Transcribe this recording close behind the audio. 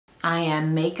I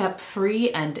am makeup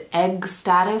free and egg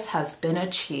status has been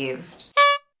achieved.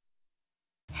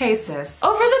 Hey sis.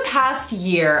 Over the past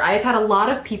year, I've had a lot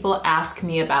of people ask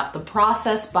me about the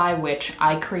process by which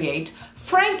I create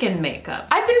franken-makeup.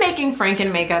 I've been making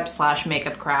franken-makeup /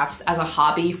 makeup crafts as a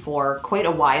hobby for quite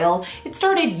a while. It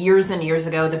started years and years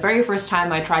ago. The very first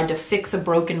time I tried to fix a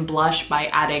broken blush by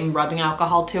adding rubbing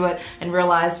alcohol to it and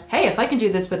realized, hey, if I can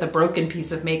do this with a broken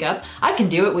piece of makeup, I can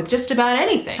do it with just about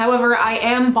anything. However, I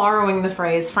am borrowing the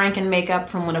phrase franken-makeup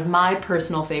from one of my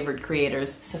personal favorite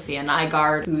creators, Sophia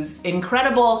Nygaard, whose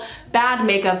incredible bad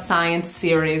makeup science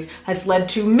series has led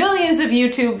to millions of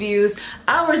YouTube views,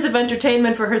 hours of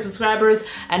entertainment for her subscribers,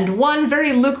 and one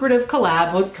very lucrative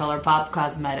collab with ColourPop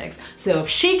Cosmetics. So if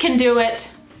she can do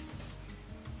it,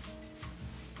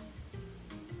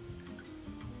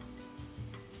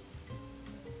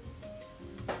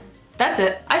 that's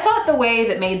it. I thought the way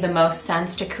that made the most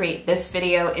sense to create this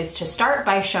video is to start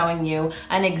by showing you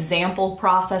an example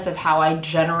process of how I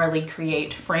generally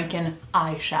create Franken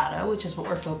eyeshadow, which is what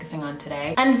we're focusing on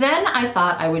today. And then I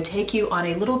thought I would take you on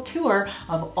a little tour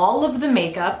of all of the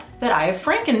makeup that I have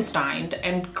Frankensteined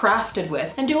and crafted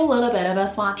with and do a little bit of a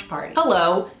swatch party.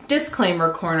 Hello,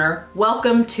 disclaimer corner.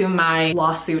 Welcome to my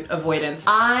lawsuit avoidance.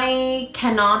 I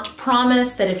cannot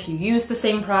promise that if you use the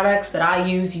same products that I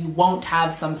use, you won't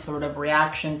have some sort of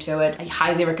reaction to it. I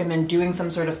highly recommend doing some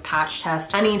sort of patch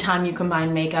test anytime you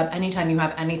combine makeup, anytime you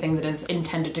have anything that is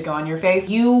intended to go on your face.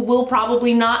 You will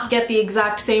probably not get the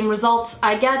exact same results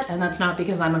I get, and that's not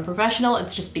because I'm a professional,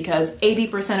 it's just because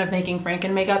 80% of making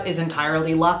Franken makeup is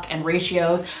entirely luck and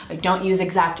ratios. I don't use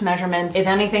exact measurements. If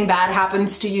anything bad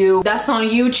happens to you, that's on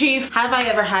you, chief. Have I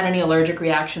ever had any allergic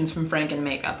reactions from Franken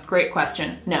makeup? Great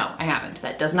question. No, I haven't.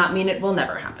 That does not mean it will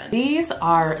never happen. These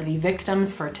are the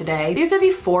victims for today. These are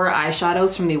the 4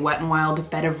 eyeshadows from the Wet n Wild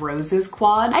Bed of Roses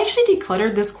quad. I actually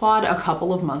decluttered this quad a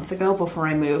couple of months ago before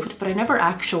I moved, but I never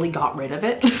actually got rid of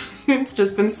it. It's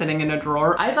just been sitting in a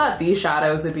drawer. I thought these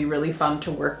shadows would be really fun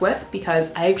to work with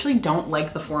because I actually don't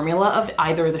like the formula of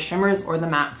either the shimmers or the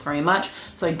mattes very much,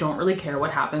 so I don't really care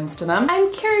what happens to them.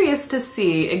 I'm curious to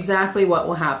see exactly what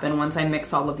will happen once I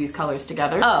mix all of these colors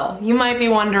together. Oh, you might be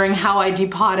wondering how I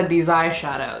depotted these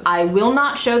eyeshadows. I will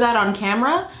not show that on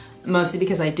camera, mostly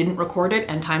because I didn't record it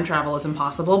and time travel is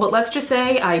impossible, but let's just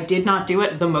say I did not do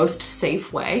it the most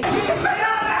safe way.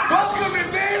 Welcome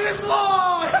to David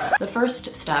Lloyd! The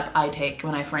first step I take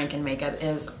when I Franken makeup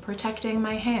is protecting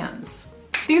my hands.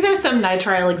 These are some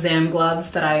nitrile exam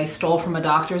gloves that I stole from a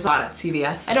doctor's at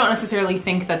CVS. I don't necessarily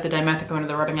think that the dimethicone or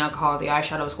the rubbing alcohol or the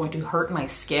eyeshadow is going to hurt my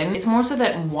skin. It's more so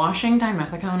that washing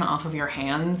dimethicone off of your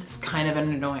hands is kind of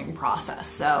an annoying process,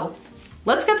 so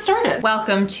let's get started.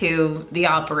 Welcome to the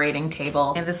operating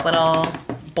table. I have this little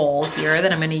bowl here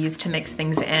that I'm gonna use to mix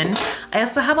things in. I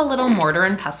also have a little mortar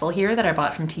and pestle here that I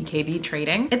bought from TKB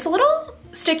Trading. It's a little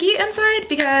sticky inside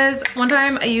because one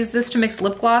time I used this to mix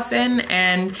lip gloss in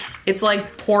and it's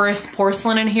like porous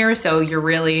porcelain in here, so you're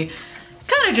really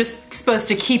kind of just supposed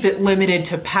to keep it limited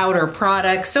to powder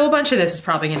products. So a bunch of this is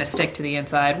probably gonna stick to the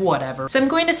inside, whatever. So I'm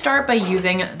going to start by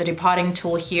using the depotting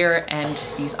tool here and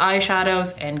these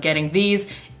eyeshadows and getting these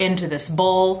into this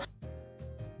bowl.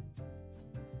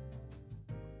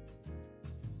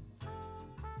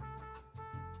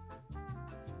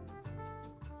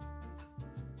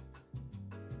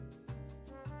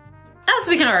 As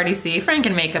we can already see,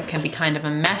 Franken makeup can be kind of a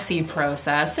messy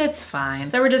process. It's fine.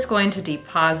 So we're just going to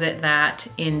deposit that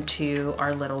into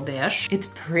our little dish. It's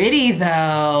pretty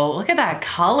though. Look at that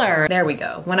color. There we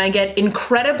go. When I get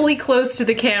incredibly close to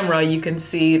the camera, you can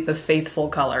see the faithful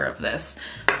color of this.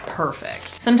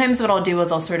 Perfect. Sometimes what I'll do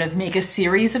is I'll sort of make a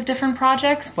series of different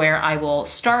projects where I will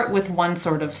start with one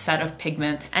sort of set of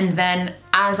pigments, and then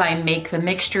as I make the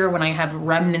mixture, when I have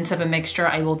remnants of a mixture,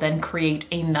 I will then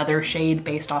create another shade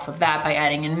based off of that by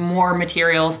adding in more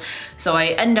materials. So I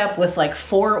end up with like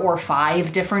 4 or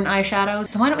 5 different eyeshadows.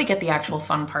 So why don't we get the actual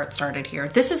fun part started here?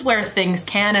 This is where things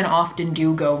can and often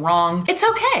do go wrong. It's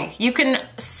okay. You can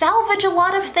salvage a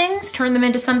lot of things, turn them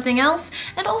into something else,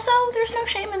 and also there's no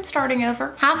shame in starting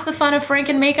over. Half the fun of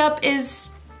Franken makeup is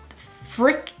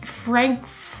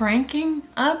franking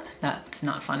up? That's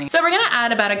not funny. So we're gonna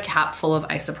add about a cap full of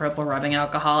isopropyl rubbing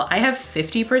alcohol. I have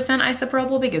 50%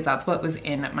 isopropyl because that's what was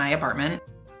in my apartment.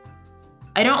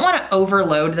 I don't want to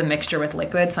overload the mixture with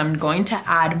liquid, so I'm going to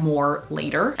add more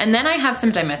later. And then I have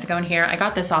some dimethicone here. I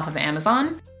got this off of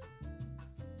Amazon.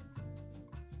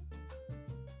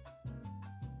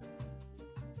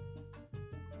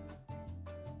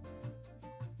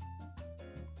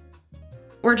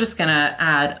 We're just gonna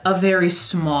add a very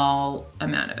small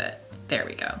amount of it. There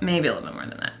we go. Maybe a little bit more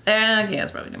than that. Okay,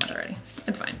 that's probably too much already.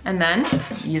 It's fine. And then,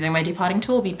 using my depotting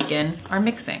tool, we begin our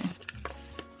mixing.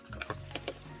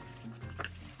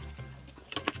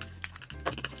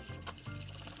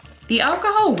 The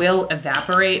alcohol will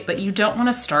evaporate, but you don't want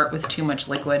to start with too much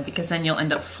liquid because then you'll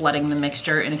end up flooding the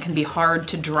mixture and it can be hard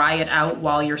to dry it out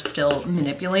while you're still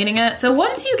manipulating it. So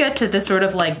once you get to this sort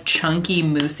of like chunky,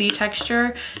 moussey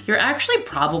texture, you're actually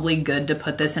probably good to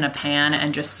put this in a pan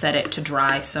and just set it to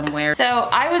dry somewhere. So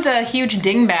I was a huge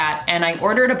dingbat and I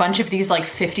ordered a bunch of these like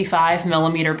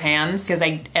 55mm pans because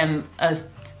I am a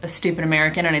stupid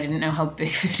American and I didn't know how big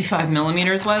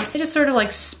 55mm was. I just sort of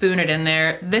like spoon it in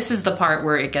there. This is the part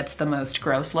where it gets the most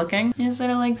gross looking. You just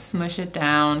sort of like smush it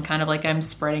down, kind of like I'm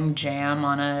spreading jam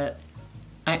on a...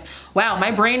 Wow, my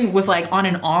brain was like on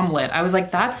an omelet. I was like,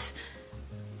 that's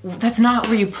not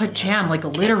where you put jam, like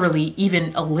literally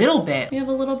even a little bit. We have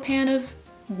a little pan of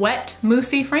wet,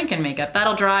 moussey franken makeup.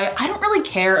 That'll dry. I don't really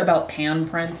care about pan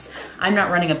prints. I'm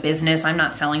not running a business. I'm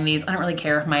not selling these. I don't really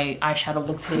care if my eyeshadow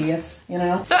looks hideous, you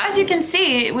know? So as you can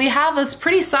see, we have this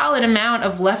pretty solid amount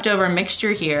of leftover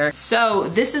mixture here. So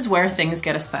this is where things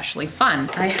get especially fun.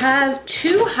 I have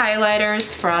 2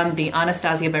 highlighters from the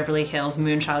Anastasia Beverly Hills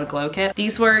Moonchild Glow Kit.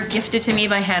 These were gifted to me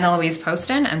by Hannah Louise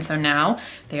Poston, and so now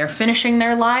they are finishing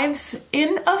their lives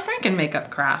in a franken makeup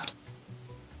craft.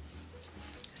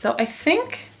 So I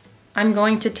think I'm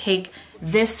going to take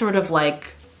this sort of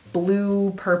like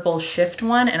blue purple shift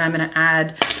one and I'm gonna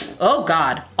add, oh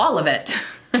God, all of it.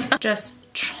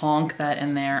 Just chonk that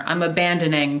in there. I'm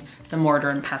abandoning the mortar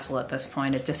and pestle at this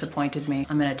point. It disappointed me.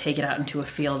 I'm gonna take it out into a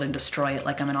field and destroy it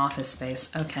like I'm in Office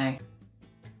Space. Okay.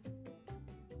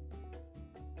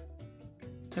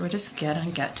 So we're just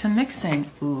gonna get to mixing.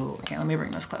 Ooh, okay, let me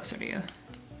bring this closer to you.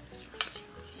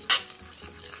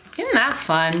 Isn't that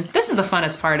fun? This is the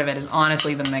funnest part of it, is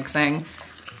honestly the mixing.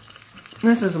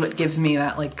 This is what gives me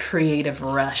that like creative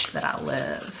rush that I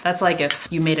live. That's like if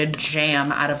you made a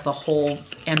jam out of the whole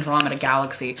Andromeda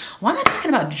galaxy. Why am I talking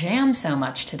about jam so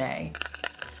much today?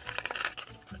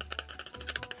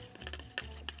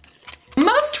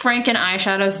 Most Franken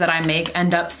eyeshadows that I make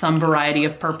end up some variety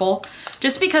of purple,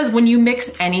 just because when you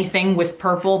mix anything with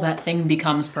purple, that thing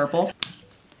becomes purple.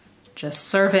 Just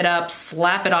serve it up,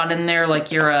 slap it on in there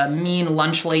like you're a mean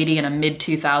lunch lady in a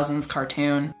mid-2000s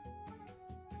cartoon.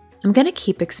 I'm gonna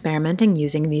keep experimenting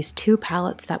using these 2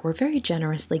 palettes that were very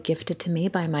generously gifted to me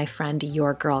by my friend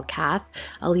Your Girl Kath.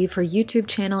 I'll leave her YouTube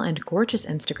channel and gorgeous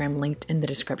Instagram linked in the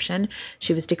description.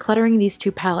 She was decluttering these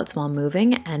 2 palettes while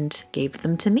moving and gave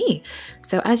them to me.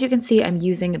 So as you can see, I'm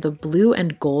using the blue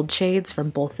and gold shades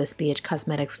from both this BH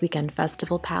Cosmetics Weekend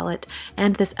Festival palette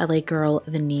and this LA Girl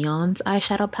The Neons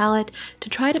eyeshadow palette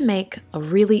to try to make a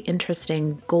really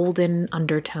interesting golden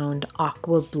undertoned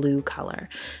aqua blue color.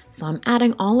 So I'm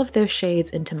adding all of those shades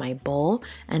into my bowl,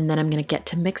 and then I'm gonna get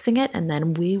to mixing it, and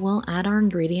then we will add our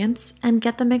ingredients and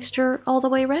get the mixture all the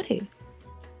way ready.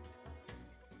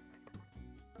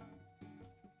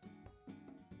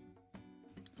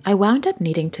 I wound up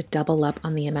needing to double up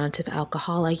on the amount of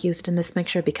alcohol I used in this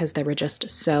mixture because there were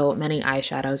just so many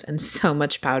eyeshadows and so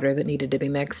much powder that needed to be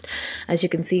mixed. As you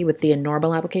can see, with the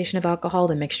normal application of alcohol,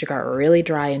 the mixture got really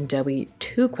dry and doughy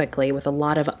too quickly with a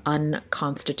lot of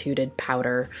unconstituted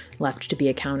powder left to be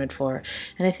accounted for.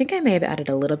 And I think I may have added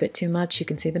a little bit too much. You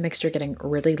can see the mixture getting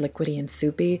really liquidy and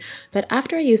soupy, but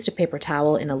after I used a paper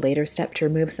towel in a later step to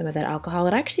remove some of that alcohol,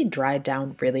 it actually dried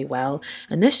down really well.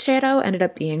 And this shadow ended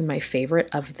up being my favorite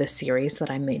of the series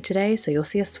that I made today, so you'll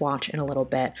see a swatch in a little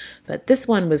bit, but this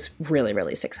one was really,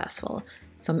 really successful.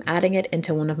 So I'm adding it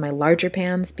into one of my larger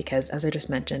pans because, as I just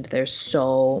mentioned, there's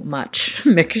so much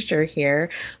mixture here.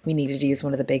 We needed to use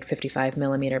one of the big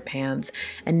 55mm pans.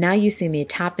 And now you see me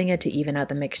tapping it to even out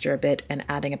the mixture a bit and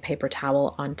adding a paper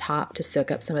towel on top to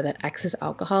soak up some of that excess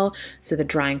alcohol so the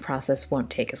drying process won't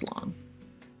take as long.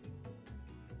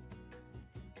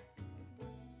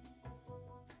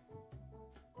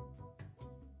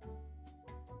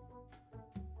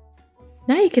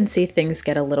 Now you can see things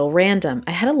get a little random.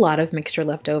 I had a lot of mixture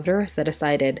left over, so I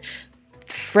decided,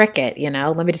 frick it, you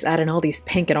know, let me just add in all these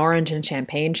pink and orange and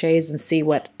champagne shades and see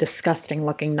what disgusting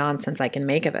looking nonsense I can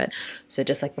make of it. So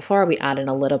just like before, we add in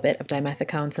a little bit of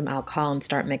dimethicone, some alcohol, and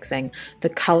start mixing. The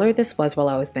color this was while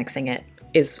I was mixing it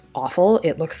is awful.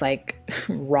 It looks like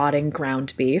rotting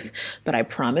ground beef, but I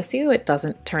promise you it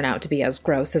doesn't turn out to be as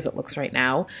gross as it looks right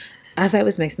now. As I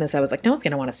was mixing this, I was like, no one's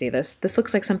gonna wanna see this. This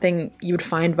looks like something you would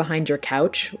find behind your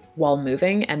couch while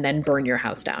moving and then burn your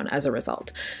house down as a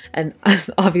result. And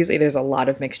obviously there's a lot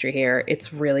of mixture here.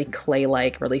 It's really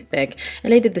clay-like, really thick.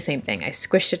 And I did the same thing. I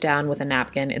squished it down with a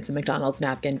napkin. It's a McDonald's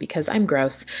napkin because I'm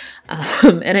gross.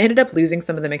 And I ended up losing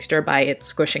some of the mixture by it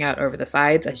squishing out over the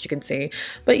sides, as you can see.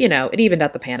 But you know, it evened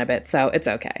out the pan a bit, so it's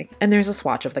okay. And there's a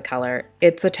swatch of the color.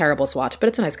 It's a terrible swatch, but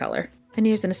it's a nice color. And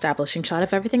here's an establishing shot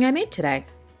of everything I made today.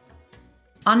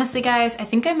 Honestly, guys, I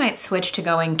think I might switch to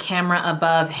going camera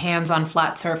above, hands on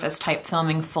flat surface type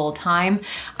filming full time.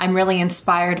 I'm really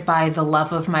inspired by the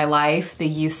love of my life, the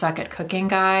you suck at cooking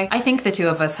guy. I think the two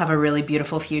of us have a really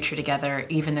beautiful future together,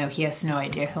 even though he has no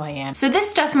idea who I am. So this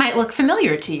stuff might look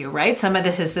familiar to you, right? Some of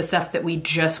this is the stuff that we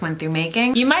just went through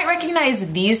making. You might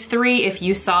recognize these three if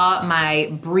you saw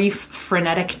my brief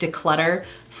frenetic declutter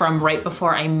from right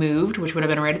before I moved, which would have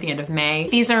been right at the end of May.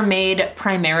 These are made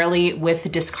primarily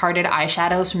with discarded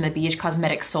eyeshadows from the BH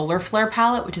Cosmetics Solar Flare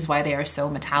palette, which is why they are so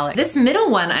metallic. This middle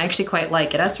one I actually quite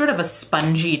like. It has sort of a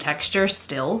spongy texture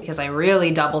still, because I really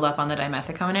doubled up on the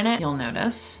dimethicone in it. You'll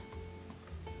notice.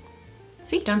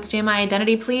 See, don't steal my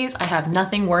identity, please. I have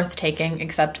nothing worth taking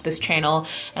except this channel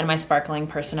and my sparkling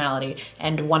personality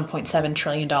and $1.7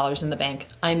 trillion in the bank.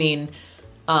 I mean,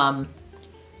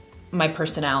 my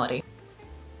personality.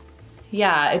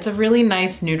 Yeah, it's a really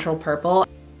nice neutral purple.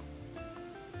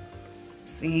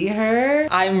 See her?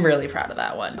 I'm really proud of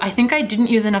that one. I think I didn't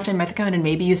use enough dimethicone and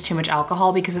maybe used too much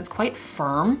alcohol because it's quite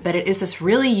firm, but it is this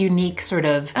really unique sort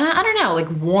of, I don't know,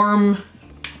 like warm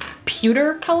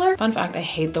pewter color. Fun fact, I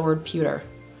hate the word pewter,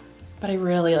 but I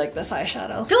really like this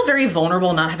eyeshadow. I feel very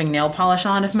vulnerable not having nail polish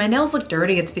on. If my nails look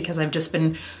dirty, it's because I've just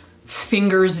been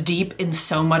fingers deep in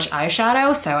so much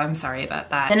eyeshadow, so I'm sorry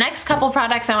about that. The next couple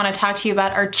products I want to talk to you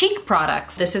about are cheek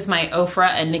products. This is my Ofra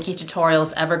and Nikkie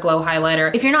Tutorials Everglow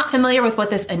highlighter. If you're not familiar with what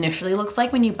this initially looks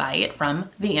like when you buy it from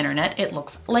the internet, it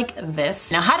looks like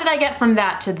this. Now, how did I get from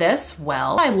that to this?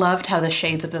 Well, I loved how the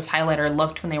shades of this highlighter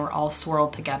looked when they were all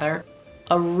swirled together.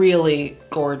 A really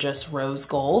gorgeous rose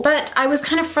gold. But I was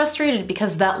kind of frustrated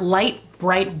because that light,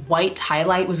 bright white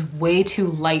highlight was way too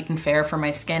light and fair for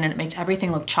my skin and it makes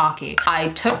everything look chalky. I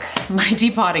took my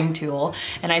depotting tool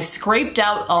and I scraped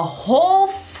out a whole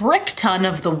frick ton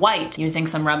of the white. Using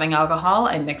some rubbing alcohol,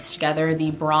 I mixed together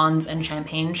the bronze and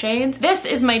champagne shades. This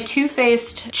is my Too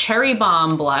Faced Cherry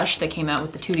Bomb blush that came out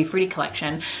with the Tutti Frutti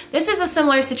collection. This is a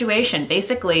similar situation.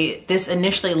 Basically, this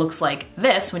initially looks like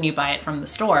this when you buy it from the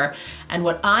store. And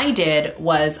what I did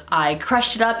was I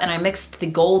crushed it up and I mixed the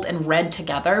gold and red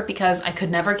together because I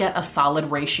could never get a solid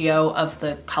ratio of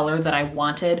the color that I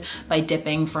wanted by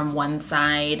dipping from one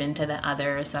side into the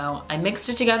other. So I mixed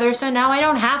it together so now I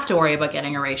don't have to worry about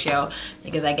getting a ratio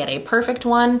because I get a perfect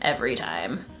one every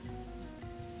time.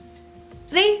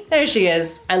 See, there she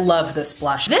is. I love this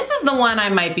blush. This is the one I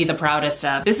might be the proudest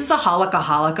of. This is a Halaka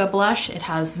Halaka blush. It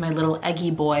has my little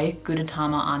eggy boy,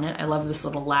 Gudetama, on it. I love this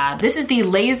little lad. This is the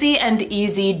Lazy and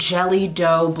Easy Jelly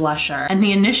Dough Blusher. And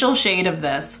the initial shade of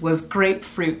this was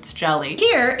Grapefruit Jelly.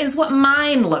 Here is what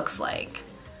mine looks like.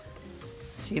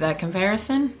 See that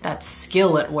comparison? That's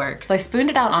skill at work. So I spooned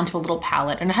it out onto a little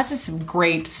palette and it has this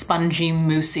great spongy,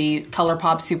 moussey,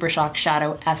 ColourPop Super Shock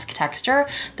Shadow-esque texture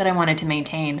that I wanted to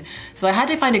maintain. So I had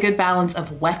to find a good balance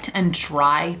of wet and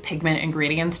dry pigment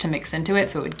ingredients to mix into it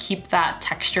so it would keep that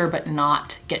texture but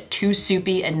not get too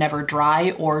soupy and never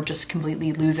dry or just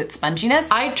completely lose its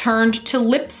sponginess. I turned to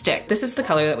lipstick. This is the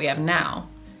color that we have now.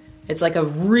 It's like a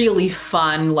really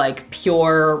fun, like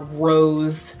pure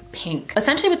rose pink.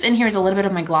 Essentially what's in here is a little bit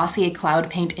of my Glossier Cloud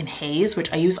Paint in Haze,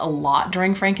 which I use a lot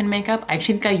during franken-makeup. I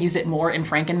actually think I use it more in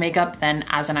franken-makeup than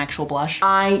as an actual blush.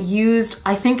 I used,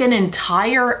 I think, an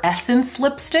entire Essence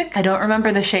lipstick. I don't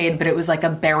remember the shade, but it was like a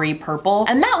berry purple.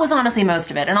 And that was honestly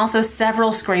most of it. And also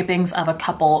several scrapings of a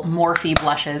couple Morphe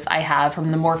blushes I have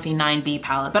from the Morphe 9B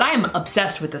palette. But I am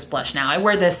obsessed with this blush now. I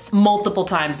wear this multiple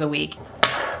times a week.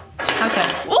 Okay.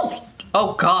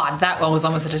 Oh God, that one was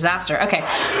almost a disaster. Okay,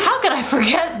 how could I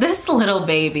forget this little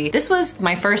baby? This was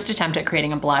my first attempt at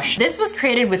creating a blush. This was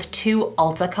created with two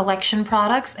Ulta collection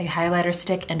products, a highlighter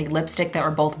stick and a lipstick that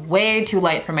were both way too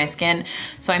light for my skin.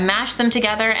 So I mashed them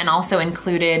together and also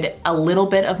included a little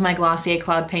bit of my Glossier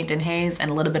Cloud Paint in Haze and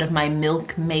a little bit of my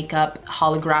Milk Makeup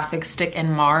holographic stick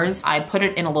in Mars. I put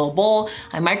it in a little bowl,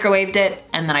 I microwaved it,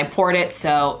 and then I poured it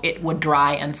so it would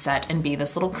dry and set and be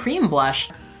this little cream blush.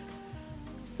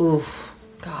 Oof,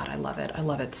 God, I love it. I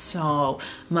love it so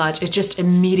much. It just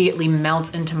immediately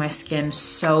melts into my skin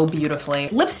so beautifully.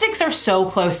 Lipsticks are so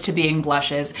close to being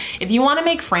blushes. If you want to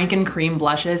make Franken cream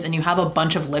blushes and you have a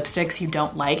bunch of lipsticks you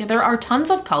don't like, there are tons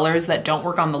of colors that don't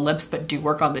work on the lips but do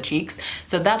work on the cheeks.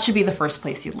 So that should be the first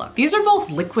place you look. These are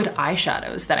both liquid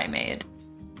eyeshadows that I made.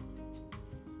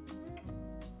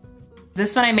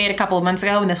 This one I made a couple of months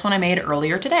ago and this one I made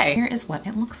earlier today. Here is what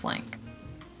it looks like.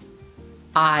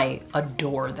 I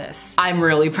adore this. I'm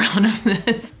really proud of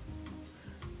this.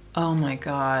 Oh my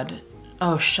God.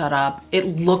 Oh, shut up. It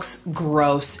looks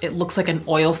gross. It looks like an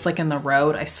oil slick in the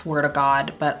road, I swear to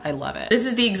God, but I love it. This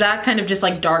is the exact kind of just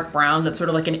like dark brown that's sort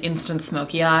of like an instant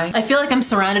smoky eye. I feel like I'm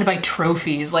surrounded by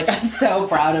trophies. Like, I'm so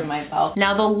proud of myself.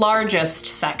 Now, the largest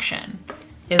section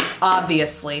is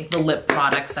obviously the lip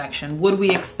product section. Would we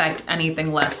expect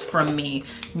anything less from me?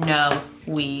 No,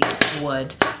 we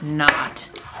would not.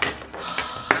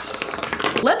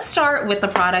 Let's start with the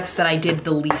products that I did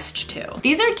the least to.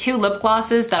 These are 2 lip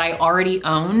glosses that I already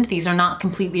owned. These are not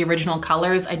completely original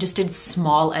colors. I just did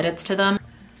small edits to them.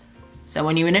 So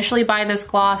when you initially buy this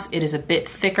gloss, it is a bit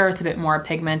thicker, it's a bit more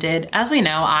pigmented. As we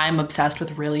know, I'm obsessed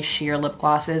with really sheer lip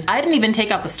glosses. I didn't even take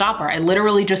out the stopper. I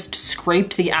literally just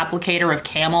scraped the applicator of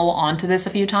Camel onto this a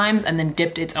few times and then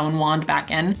dipped its own wand back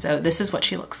in. So this is what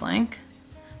she looks like.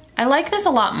 I like this a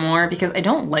lot more because I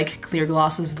don't like clear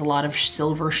glosses with a lot of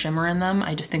silver shimmer in them.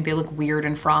 I just think they look weird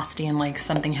and frosty and like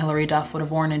something Hilary Duff would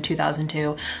have worn in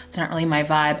 2002. It's not really my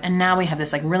vibe. And now we have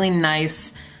this like really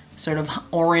nice sort of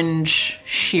orange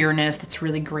sheerness that's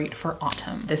really great for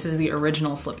autumn. This is the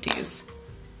original Slip Tease.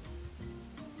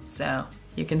 So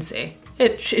you can see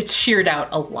it's sheared out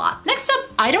a lot. Next up,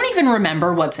 I don't even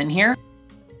remember what's in here.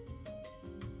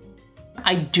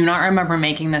 I do not remember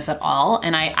making this at all,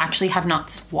 and I actually have not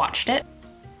swatched it.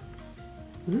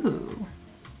 Ooh.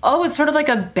 Oh, it's sort of like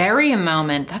a berry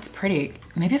moment. That's pretty.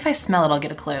 Maybe if I smell it, I'll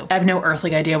get a clue. I have no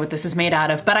earthly idea what this is made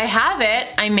out of, but I have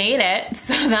it. I made it,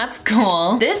 so that's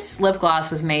cool. This lip gloss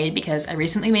was made because I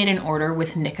recently made an order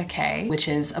with Nicka K, which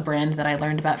is a brand that I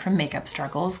learned about from Makeup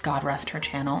Struggles. God rest her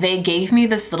channel. They gave me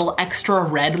this little extra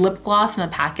red lip gloss in the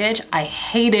package. I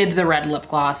hated the red lip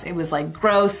gloss. It was like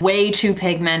gross, way too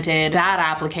pigmented, bad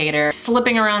applicator,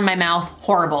 slipping around my mouth,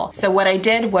 horrible. So what I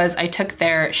did was I took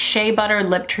their Shea Butter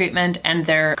lip treatment and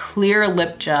their clear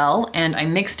lip gel, and I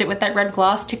mixed it with that red gloss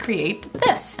to create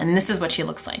this. And this is what she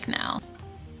looks like now.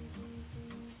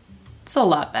 It's a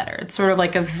lot better. It's sort of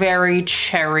like a very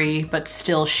cherry, but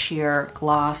still sheer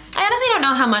gloss. I honestly don't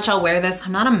know how much I'll wear this.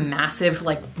 I'm not a massive,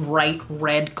 like, bright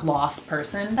red gloss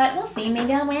person, but we'll see.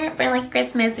 Maybe I'll wear it for like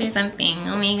Christmas or something.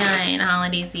 Oh my God,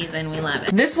 holiday season, we love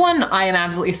it. This one I am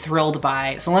absolutely thrilled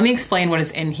by. So let me explain what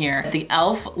is in here. The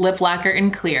e.l.f. Lip Lacquer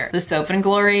in Clear, the Soap &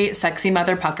 Glory Sexy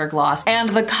Mother Pucker Gloss, and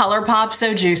the ColourPop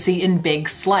So Juicy in Big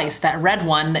Slice, that red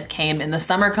one that came in the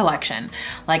summer collection.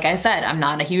 Like I said, I'm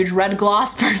not a huge red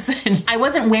gloss person. I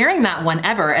wasn't wearing that one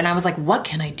ever, and I was like, what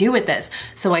can I do with this?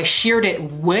 So I sheared it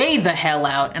way the hell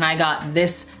out, and I got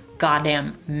this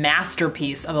goddamn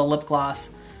masterpiece of a lip gloss.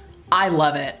 I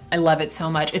love it. I love it so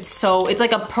much. It's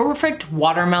like a perfect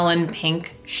watermelon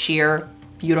pink sheer,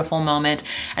 beautiful moment.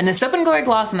 And the Soap & Glory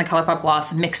gloss and the ColourPop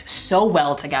gloss mix so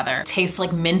well together. It tastes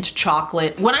like mint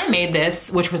chocolate. When I made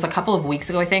this, which was a couple of weeks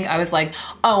ago, I think, I was like,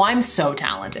 oh, I'm so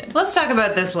talented. Let's talk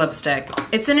about this lipstick.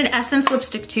 It's in an Essence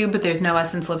lipstick tube, but there's no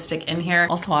Essence lipstick in here.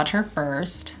 I'll swatch her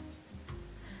first.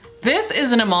 This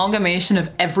is an amalgamation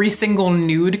of every single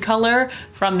nude color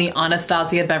from the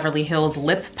Anastasia Beverly Hills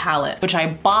lip palette, which I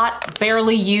bought,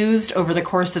 barely used over the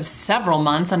course of several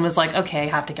months, and was like, okay, I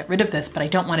have to get rid of this, but I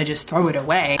don't want to just throw it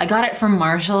away. I got it from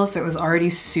Marshall's, so it was already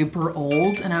super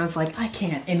old, and I was like, I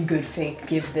can't in good faith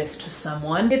give this to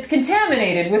someone. It's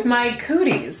contaminated with my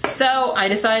cooties. So I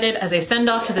decided as a send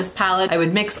off to this palette, I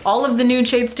would mix all of the nude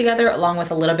shades together along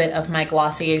with a little bit of my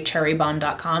Glossier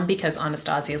cherrybomb.com, because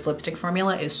Anastasia's lipstick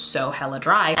formula is so hella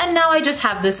dry. And now I just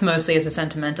have this mostly as a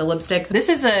sentimental lipstick. This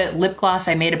is a lip gloss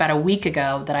I made about a week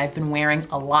ago that I've been wearing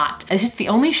a lot. This is the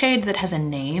only shade that has a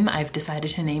name. I've decided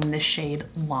to name this shade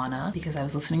Lana because I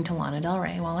was listening to Lana Del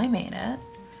Rey while I made it.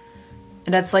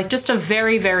 And it's like just a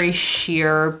very, very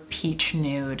sheer peach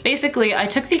nude. Basically, I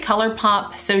took the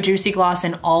ColourPop So Juicy gloss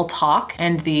in All Talk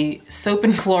and the Soap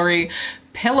 & Glory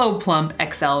Pillow Plump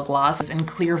XL gloss in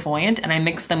Clairvoyant, and I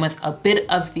mixed them with a bit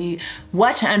of the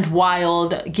Wet n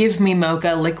Wild Give Me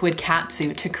Mocha Liquid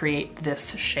Catsuit to create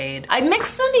this shade. I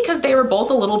mixed them because they were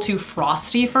both a little too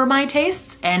frosty for my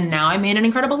tastes, and now I made an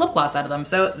incredible lip gloss out of them.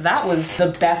 So that was the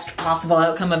best possible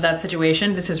outcome of that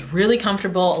situation. This is really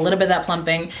comfortable, a little bit of that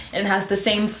plumping, and it has the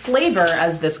same flavor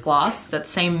as this gloss, that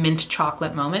same mint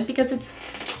chocolate moment, because it's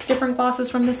different glosses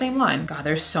from the same line. God,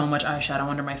 there's so much eyeshadow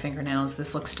under my fingernails.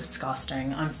 This looks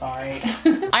disgusting. I'm sorry.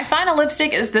 My final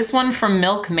lipstick is this one from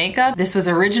Milk Makeup. This was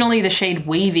originally the shade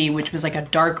Wavy, which was like a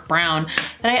dark brown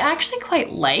that I actually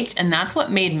quite liked, and that's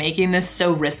what made making this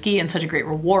so risky and such a great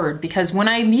reward, because when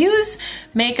I use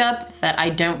makeup that I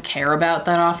don't care about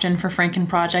that often for Franken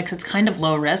projects, it's kind of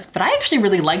low risk, but I actually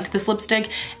really liked this lipstick,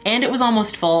 and it was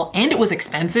almost full, and it was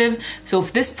expensive, so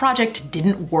if this project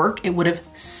didn't work, it would have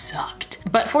sucked.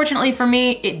 But fortunately for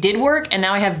me, it did work, and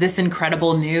now I have this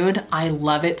incredible nude. I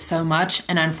love it so much,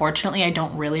 and unfortunately, I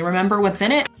don't really remember what's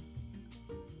in it.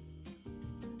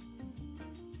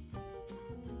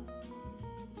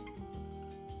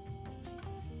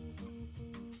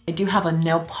 I do have a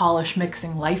nail polish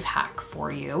mixing life hack for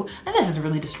you. And this is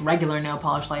really just regular nail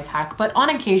polish life hack, but on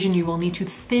occasion you will need to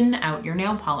thin out your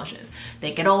nail polishes.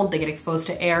 They get old, they get exposed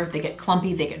to air, they get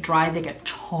clumpy, they get dry, they get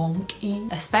chunky.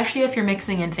 Especially if you're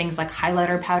mixing in things like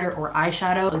highlighter powder or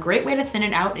eyeshadow. A great way to thin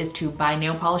it out is to buy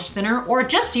nail polish thinner or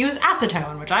just use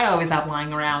acetone, which I always have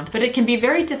lying around. But it can be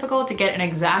very difficult to get an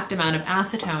exact amount of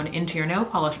acetone into your nail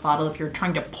polish bottle if you're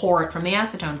trying to pour it from the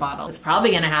acetone bottle. What's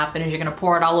probably gonna happen is you're gonna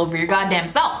pour it all over your goddamn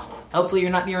self. Hopefully you're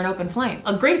not near an open flame.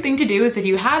 A great thing to do is if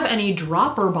you have any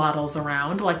dropper bottles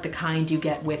around, like the kind you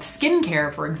get with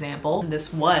skincare, for example.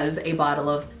 This was a bottle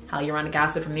of hyaluronic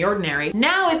acid from The Ordinary.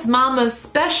 Now it's Mama's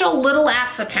special little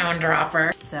acetone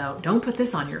dropper. So don't put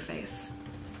this on your face,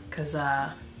 cause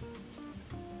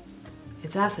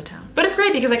it's acetone. But it's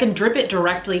great because I can drip it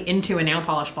directly into a nail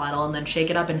polish bottle and then shake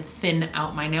it up and thin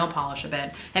out my nail polish a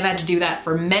bit. I've had to do that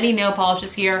for many nail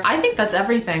polishes here. I think that's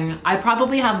everything. I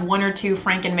probably have 1 or 2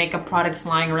 franken-makeup products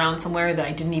lying around somewhere that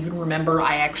I didn't even remember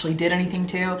I actually did anything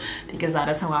to, because that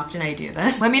is how often I do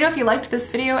this. Let me know if you liked this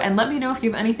video, and let me know if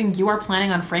you have anything you are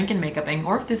planning on franken-makeuping,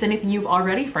 or if there's anything you've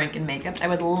already franken-makeuped. I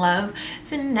would love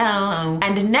to know.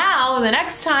 And now, the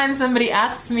next time somebody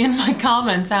asks me in my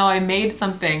comments how I made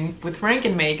something with franken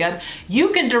makeup, you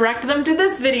can direct them to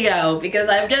this video because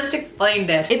I've just explained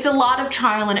it. It's a lot of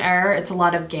trial and error. It's a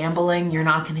lot of gambling. You're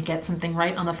not gonna get something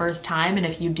right on the first time, and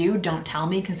if you do, don't tell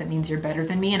me because it means you're better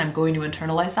than me, and I'm going to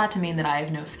internalize that to mean that I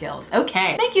have no skills.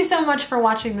 Okay, thank you so much for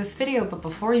watching this video, but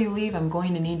before you leave, I'm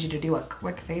going to need you to do a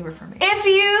quick favor for me. If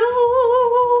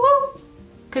you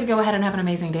could go ahead and have an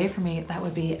amazing day for me, that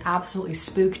would be absolutely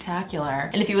spooktacular.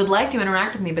 And if you would like to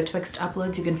interact with me betwixt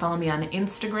uploads, you can follow me on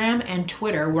Instagram and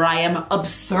Twitter, where I am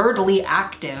absurdly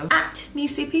active at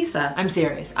nisipisa. I'm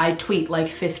serious, I tweet like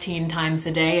 15 times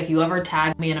a day. If you ever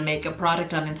tag me in a makeup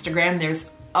product on Instagram,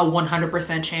 there's a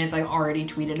 100% chance I already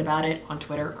tweeted about it on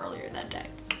Twitter earlier that day.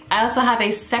 I also have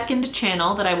a second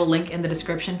channel that I will link in the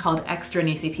description called Extra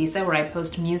Nisipisa, where I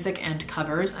post music and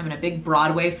covers. I'm in a big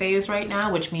Broadway phase right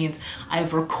now, which means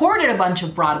I've recorded a bunch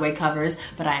of Broadway covers,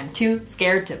 but I am too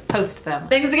scared to post them.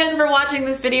 Thanks again for watching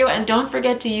this video, and don't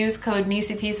forget to use code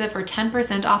nisipisa for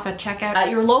 10% off at checkout at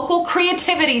your local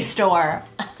creativity store.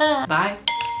 Bye.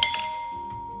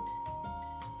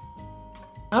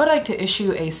 I would like to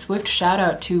issue a swift shout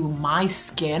out to my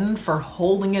skin for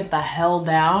holding it the hell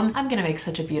down. I'm gonna make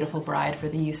such a beautiful bride for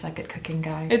the You Suck at Cooking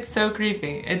guy. It's so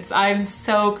creepy. I'm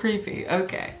so creepy.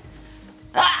 Okay.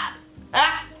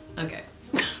 Okay.